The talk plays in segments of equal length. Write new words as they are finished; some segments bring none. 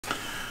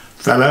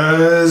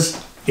Fellas,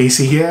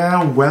 AC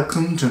here,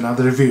 welcome to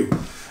another review.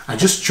 I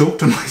just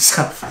choked on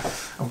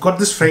myself. I've got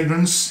this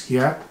fragrance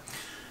here,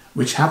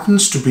 which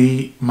happens to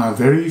be my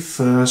very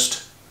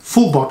first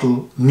full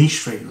bottle niche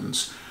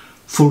fragrance,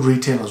 full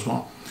retail as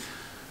well.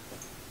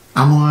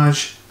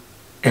 Amouage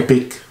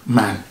Epic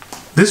Man.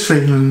 This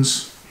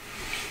fragrance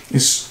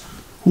is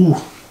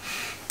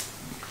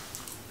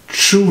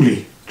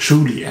truly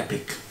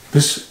epic.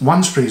 This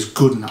one spray is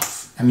good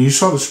enough, and you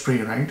saw the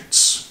spray, right?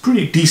 It's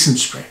pretty decent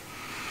spray.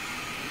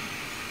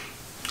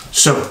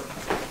 So,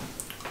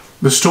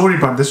 the story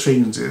about this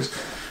fragrance is,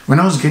 when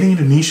I was getting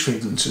into niche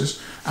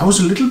fragrances, I was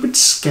a little bit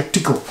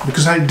skeptical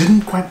because I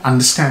didn't quite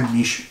understand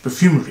niche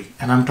perfumery,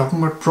 and I'm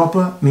talking about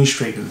proper niche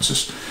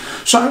fragrances.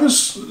 So I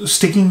was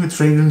sticking with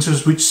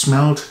fragrances which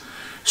smelled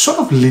sort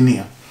of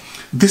linear.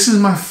 This is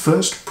my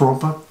first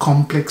proper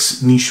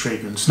complex niche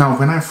fragrance. Now,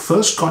 when I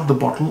first got the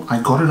bottle,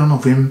 I got it on a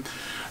whim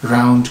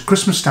around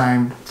Christmas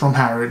time from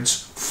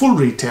Harrods, full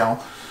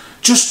retail,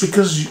 just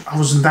because I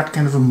was in that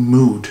kind of a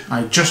mood.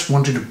 I just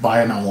wanted to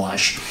buy an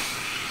Amouage.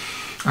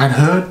 I'd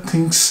heard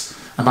things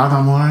about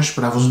Amouage,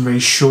 but I wasn't very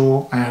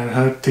sure. I had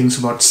heard things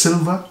about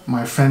silver.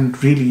 My friend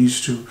really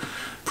used to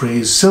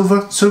praise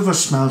silver. Silver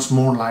smells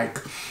more like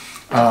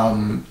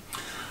one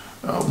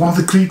of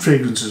the Creed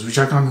fragrances, which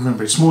I can't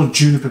remember. It's more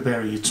juniper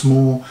berry. It's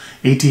more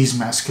 80s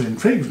masculine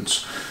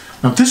fragrance.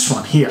 Now this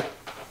one here,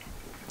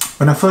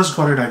 when I first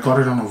got it, I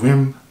got it on a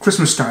whim,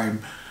 Christmas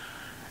time.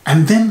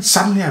 And then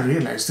suddenly I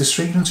realized this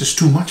fragrance is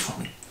too much for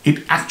me.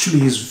 It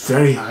actually is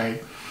very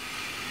high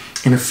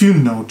in a few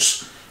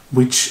notes,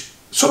 which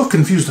sort of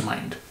confused the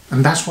mind.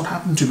 And that's what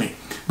happened to me.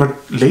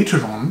 But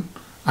later on,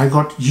 I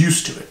got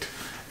used to it.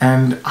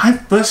 And I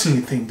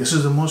personally think this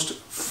is the most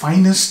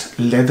finest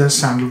leather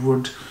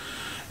sandalwood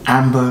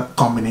amber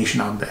combination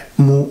out there.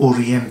 More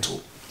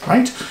oriental,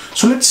 right?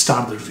 So let's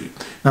start the review.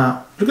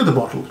 Now, look at the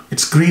bottle.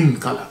 It's green in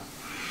color.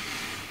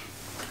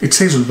 It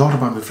says a lot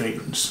about the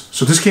fragrance.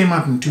 So this came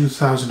out in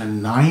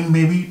 2009,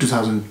 maybe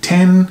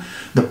 2010.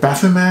 The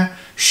perfumer,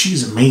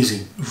 she's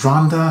amazing.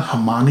 Randa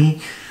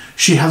Hamani,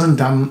 she hasn't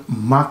done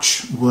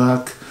much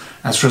work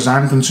as far as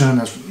I'm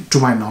concerned, to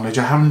my knowledge.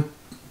 I haven't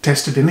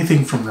tested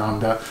anything from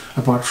Randa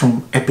apart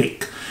from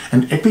Epic.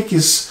 And Epic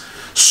is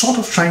sort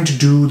of trying to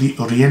do the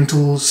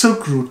oriental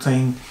silk route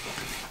thing.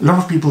 A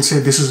lot of people say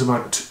this is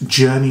about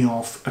journey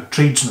of a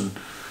tradesman.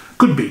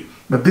 Could be,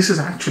 but this is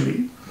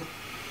actually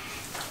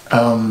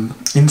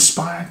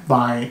inspired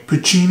by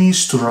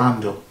Puccini's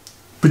Turandot.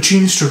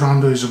 Puccini's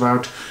Turandot is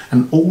about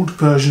an old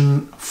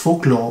Persian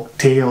folklore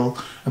tale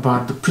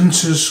about the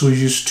princess who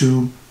used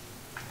to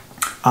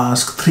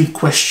ask 3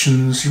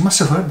 questions. You must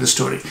have heard the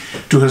story,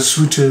 to her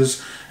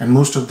suitors, and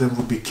most of them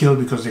would be killed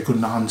because they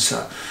couldn't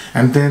answer.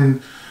 And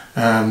then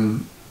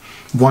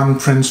one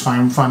prince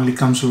finally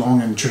comes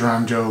along and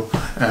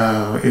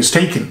Turandot is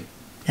taken.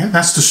 Yeah,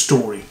 that's the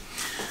story.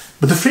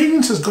 But the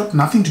fragrance has got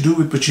nothing to do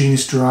with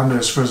Puccini's Turandot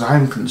as far as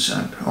I'm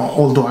concerned,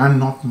 although I'm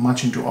not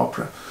much into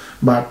opera.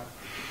 But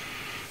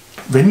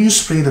when you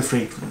spray the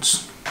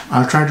fragrance,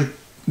 I'll try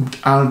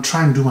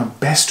and do my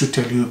best to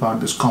tell you about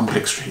this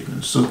complex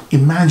fragrance. So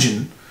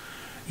imagine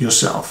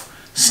yourself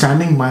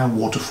standing by a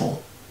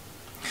waterfall,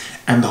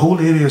 and the whole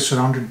area is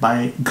surrounded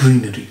by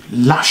greenery,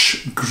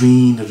 lush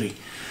greenery.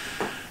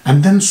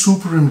 And then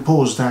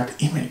superimpose that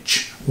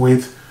image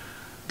with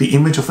the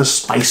image of a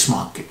spice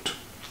market,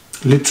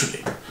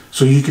 literally.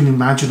 So you can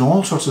imagine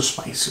all sorts of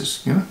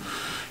spices, you know,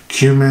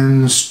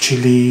 cumins,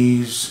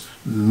 chilies,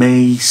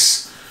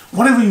 mace,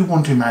 whatever you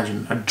want to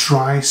imagine, a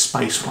dry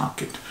spice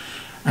market.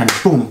 And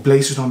boom,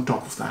 place it on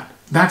top of that.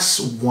 That's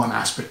one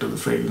aspect of the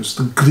fragrance.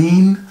 The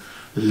green,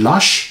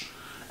 lush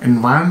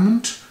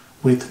environment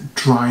with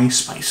dry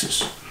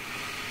spices.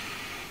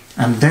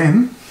 And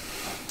then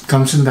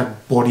comes in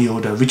that body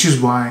odor, which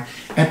is why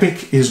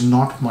Epic is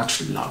not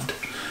much loved.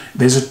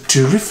 There's a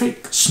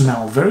terrific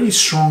smell, very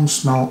strong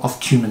smell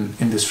of cumin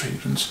in this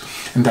fragrance.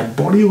 And that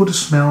body odor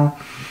smell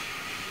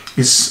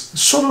is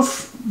sort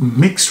of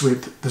mixed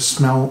with the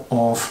smell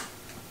of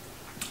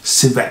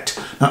civet.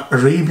 Now,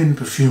 Arabian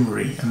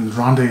perfumery, and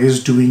Randa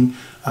is doing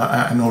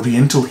an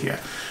oriental here.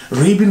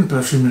 Arabian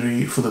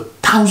perfumery for the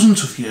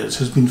thousands of years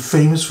has been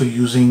famous for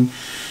using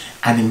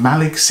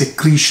animalic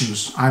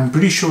secretions. I'm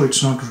pretty sure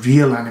it's not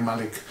real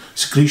animalic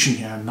secretion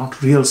here,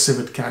 not real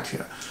civet cat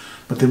here,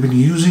 but they've been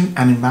using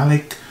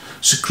animalic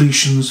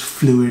secretions,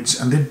 fluids,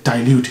 and they're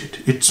diluted.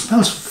 It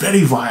smells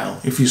very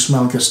vile if you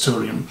smell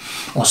gastorium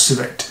or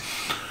civet,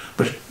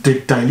 but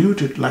they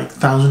dilute it like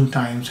 1,000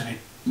 times, and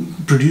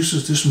it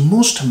produces this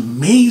most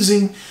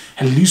amazing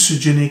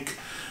hallucinogenic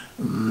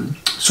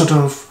sort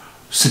of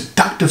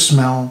seductive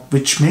smell,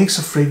 which makes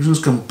a fragrance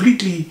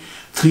completely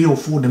 3 or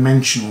 4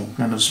 dimensional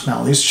kind of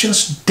smell. It's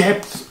just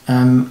depth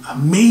and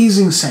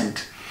amazing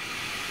scent.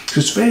 So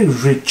it's very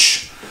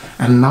rich,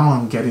 and now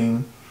I'm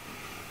getting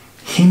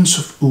hints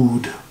of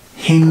oud,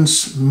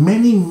 hints,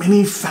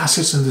 many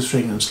facets in this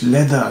fragrance: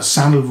 leather,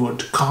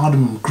 sandalwood,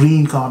 cardamom,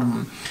 green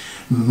cardamom,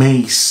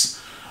 mace,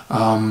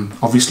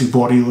 obviously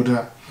body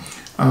odor,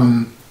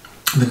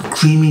 then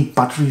creamy,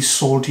 buttery,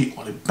 salty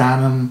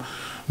olibanum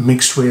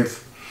mixed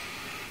with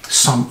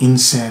some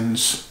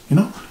incense, you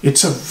know.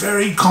 It's a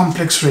very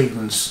complex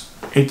fragrance.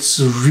 It's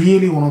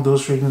really one of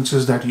those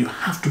fragrances that you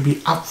have to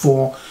be up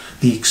for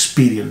the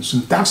experience.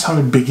 And that's how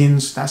it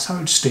begins, that's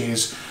how it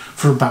stays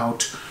for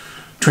about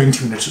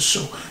 20 minutes or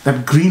so.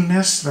 That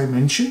greenness that I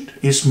mentioned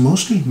is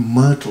mostly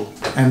myrtle,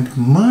 and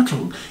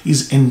myrtle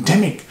is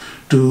endemic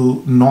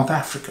to North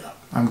Africa.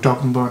 I'm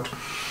talking about,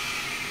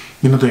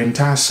 you know, the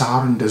entire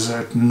Saharan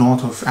desert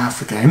north of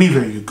Africa.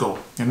 Anywhere you go,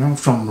 you know,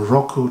 from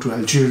Morocco to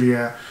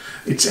Algeria,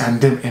 it's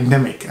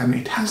endemic, and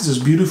it has this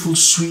beautiful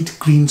sweet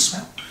green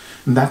smell.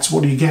 And that's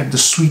what you get. The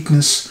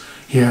sweetness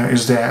here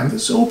is there, and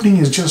this opening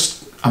is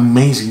just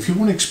amazing. If you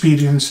want to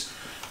experience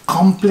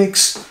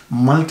complex,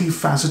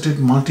 multifaceted,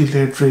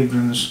 multi-layered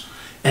fragrance,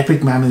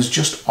 Epic Man is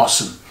just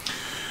awesome.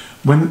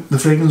 When the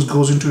fragrance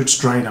goes into its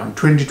dry down,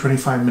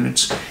 20-25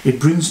 minutes, it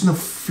brings in the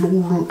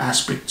floral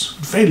aspects,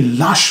 very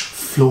lush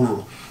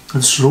floral.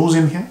 There's rose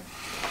in here,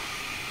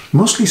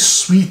 mostly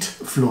sweet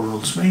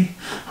florals,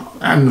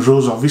 and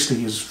rose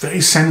obviously is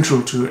very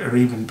central to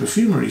Arabian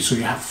perfumery, so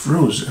you have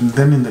rose. And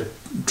then in the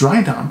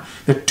dry down,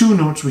 there are two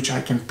notes which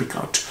I can pick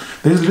out.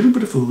 There's a little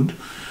bit of oud,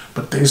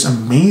 but there's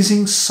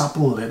amazing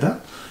supple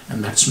leather,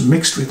 and that's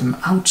mixed with an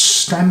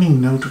outstanding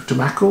note of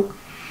tobacco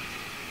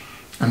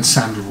and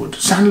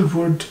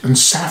sandalwood and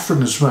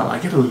saffron as well.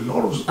 I'm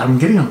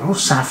getting a lot of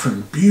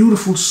saffron,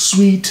 beautiful,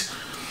 sweet,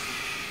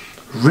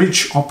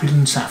 rich,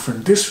 opulent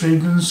saffron. This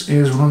fragrance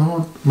is one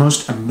of the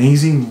most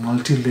amazing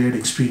multi-layered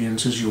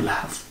experiences you'll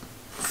have.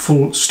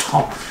 Full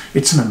stop.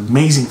 It's an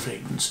amazing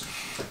fragrance.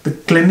 The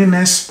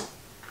cleanliness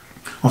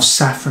of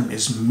saffron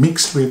is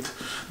mixed with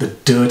the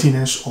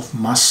dirtiness of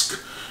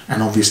musk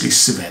and obviously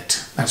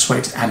civet. That's why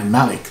it's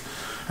animalic.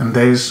 And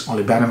there's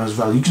olibanum as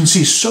well. You can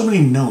see so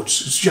many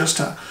notes. It's just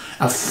a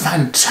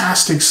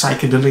fantastic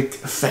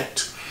psychedelic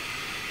effect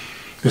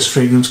this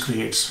fragrance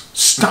creates.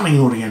 Stunning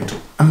oriental.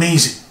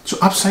 Amazing. So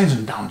upsides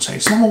and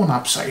downsides. Number one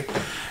upside.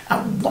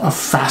 What a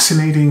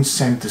fascinating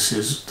scent this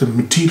is. The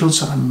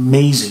materials are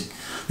amazing.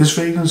 This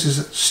fragrance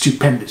is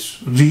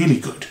stupendous. Really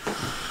good.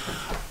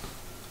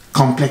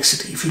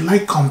 Complexity. If you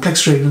like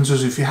complex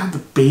fragrances, if you have the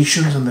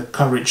patience and the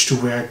courage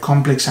to wear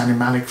complex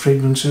animalic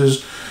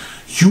fragrances,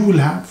 you will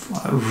have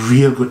a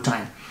real good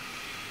time.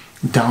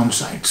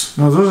 Downsides.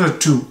 Now those are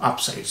two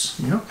upsides,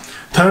 you know.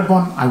 Third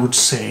one I would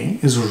say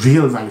is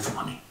real value for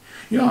money.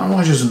 You know,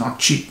 Amouage is not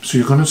cheap, so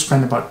you're going to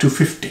spend about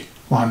 250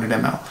 100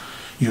 ml.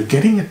 You're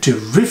getting a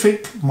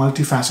terrific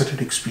multifaceted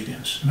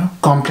experience, you know,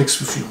 complex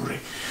perfumery.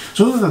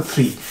 So those are the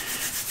three.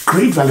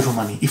 Great value for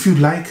money. If you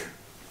like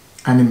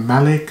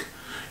animalic,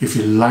 if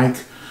you like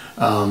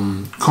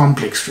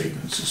complex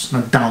fragrances.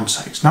 Now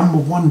downsides. Number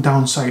one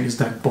downside is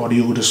that body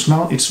odor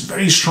smell. It's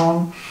very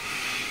strong.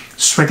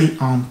 Sweaty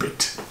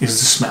armpit is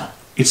the smell.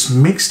 It's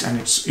mixed, and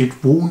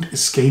it won't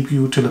escape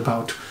you till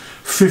about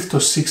 5th or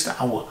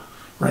 6th hour,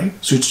 right?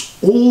 So it's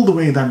all the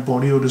way that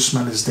body odor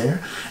smell is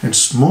there, and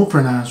it's more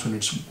pronounced when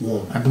it's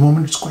warm. At the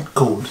moment it's quite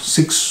cold,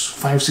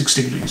 5, 6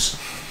 degrees.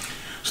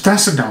 So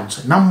that's the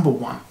downside. Number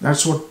one,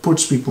 that's what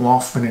puts people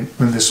off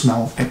when they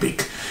smell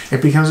Epic.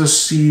 Epic has a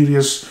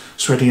serious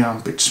sweaty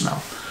armpit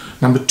smell.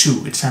 Number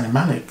two, it's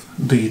animalic.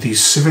 The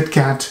civet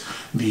cat,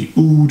 the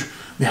oud,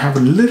 they have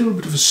a little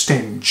bit of a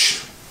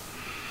stench.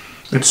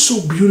 It's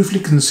so beautifully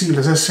concealed.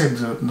 As I said,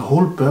 the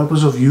whole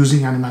purpose of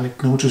using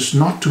animalic notes is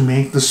not to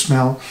make the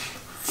smell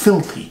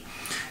filthy.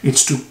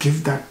 It's to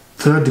give that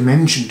third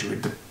dimension to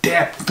it, the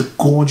depth, the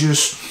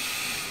gorgeous,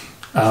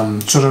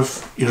 sort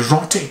of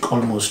erotic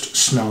almost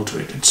smell to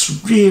it.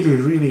 It's really,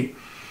 really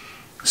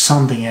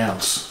something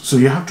else. So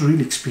you have to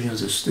really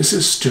experience this. This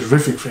is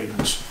terrific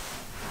fragrance.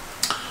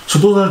 So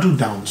those are two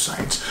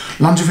downsides.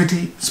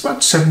 Longevity, it's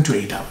about 7 to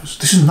 8 hours.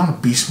 This is not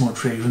a beast mode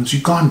fragrance.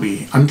 You can't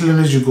be until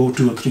unless you go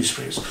 2 or 3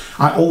 sprays.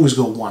 I always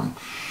go 1.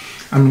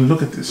 I mean,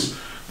 look at this.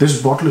 This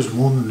bottle is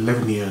more than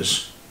 11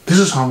 years. This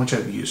is how much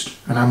I've used,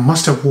 and I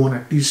must have worn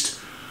at least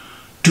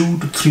 2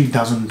 to 3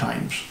 dozen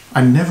times.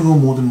 I never go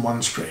more than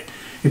 1 spray.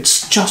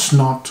 It's just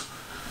not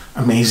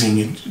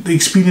amazing. The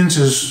experience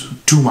is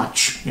too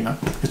much, you know.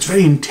 It's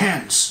very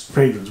intense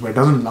fragrance, but it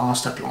doesn't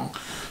last that long.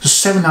 So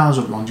 7 hours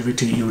of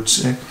longevity, you would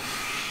say.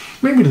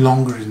 Maybe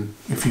longer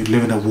if you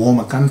live in a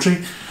warmer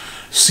country.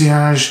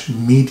 Sillage,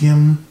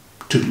 medium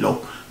to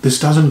low. This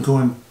doesn't go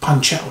and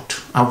punch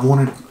out. I've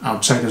worn it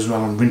outside as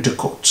well on winter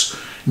coats.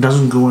 It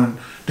doesn't go and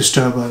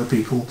disturb other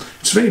people.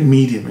 It's very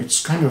medium.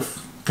 It's kind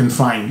of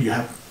confined.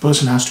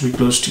 Person has to be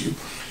close to you.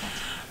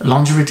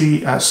 Longevity,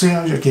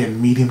 sillage, again,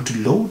 medium to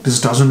low.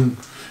 This doesn't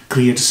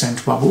create a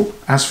scent bubble.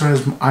 As far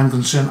as I'm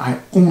concerned,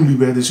 I only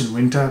wear this in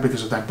winter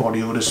because of that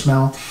body odor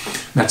smell,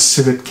 that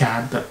civet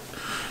cat, that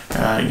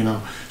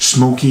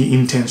smoky,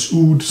 intense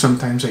oud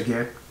sometimes I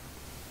get.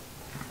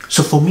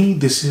 So for me,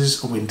 this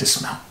is a winter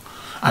smell.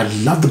 I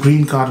love the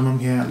green cardamom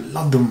here. I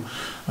love them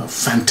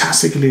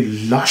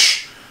fantastically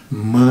lush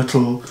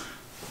myrtle,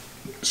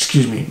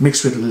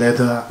 mixed with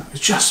leather.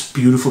 It's just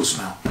beautiful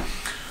smell.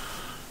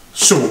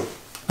 So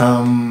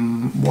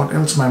what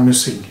else am I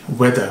missing?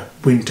 Weather,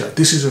 winter.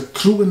 This is a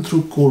through and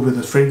through cold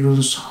weather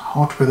fragrance.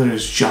 Hot weather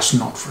is just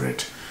not for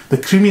it. The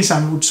creamy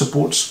sandalwood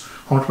supports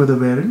hot weather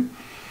wearing.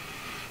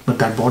 but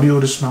that body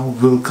odor smell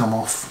will come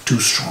off too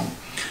strong.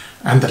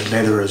 And the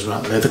leather as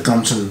well. Leather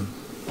comes and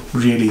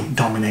really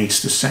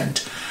dominates the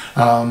scent.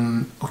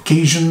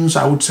 Occasions,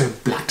 I would say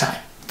black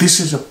tie. This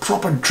is a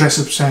proper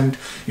dress-up scent.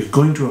 You're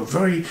going to a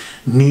very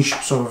niche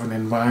sort of an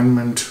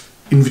environment,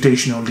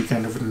 invitation-only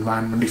kind of an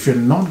environment. If you're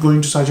not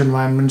going to such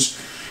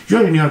environments,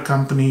 you're in your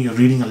company, you're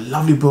reading a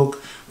lovely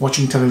book,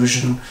 watching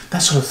television, that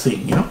sort of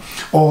thing, you know.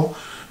 Or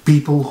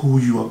people who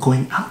you are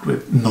going out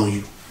with know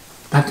you,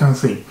 that kind of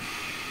thing.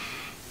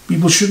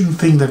 People shouldn't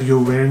think that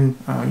you're wearing,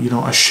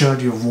 a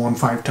shirt you've worn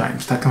 5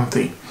 times, that kind of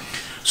thing.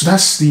 So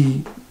that's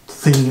the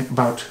thing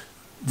about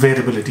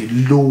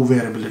wearability, low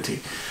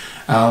wearability.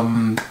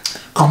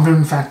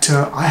 Compliment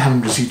factor, I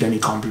haven't received any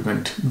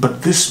compliment,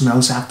 but this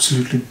smells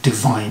absolutely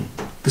divine.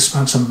 This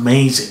smells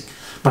amazing,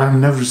 but I've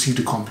never received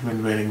a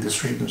compliment wearing this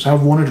fragrance.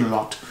 I've worn it a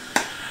lot.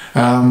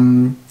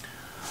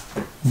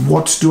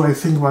 What do I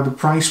think about the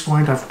price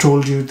point? I've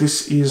told you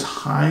this is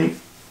high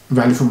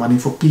value for money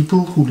for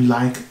people who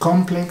like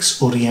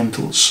complex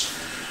orientals.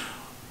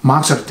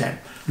 Marks out of 10.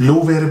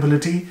 Low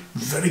wearability,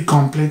 very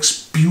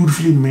complex,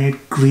 beautifully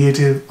made,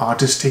 creative,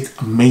 artistic,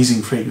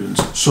 amazing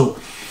fragrance. So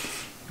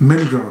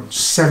middle ground,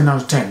 7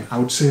 out of 10. I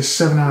would say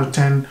 7 out of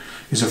 10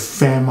 is a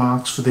fair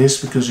marks for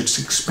this because it's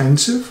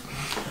expensive,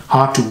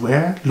 hard to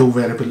wear, low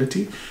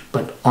wearability.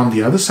 But on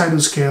the other side of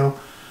the scale,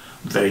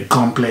 very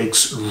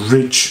complex,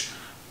 rich,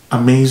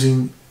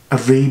 amazing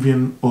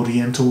Arabian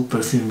Oriental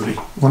perfumery.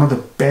 One of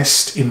the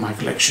best in my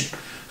collection.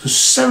 So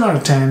 7 out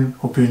of 10.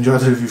 Hope you enjoyed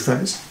the review,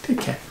 fellas.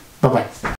 Take care. Bye-bye.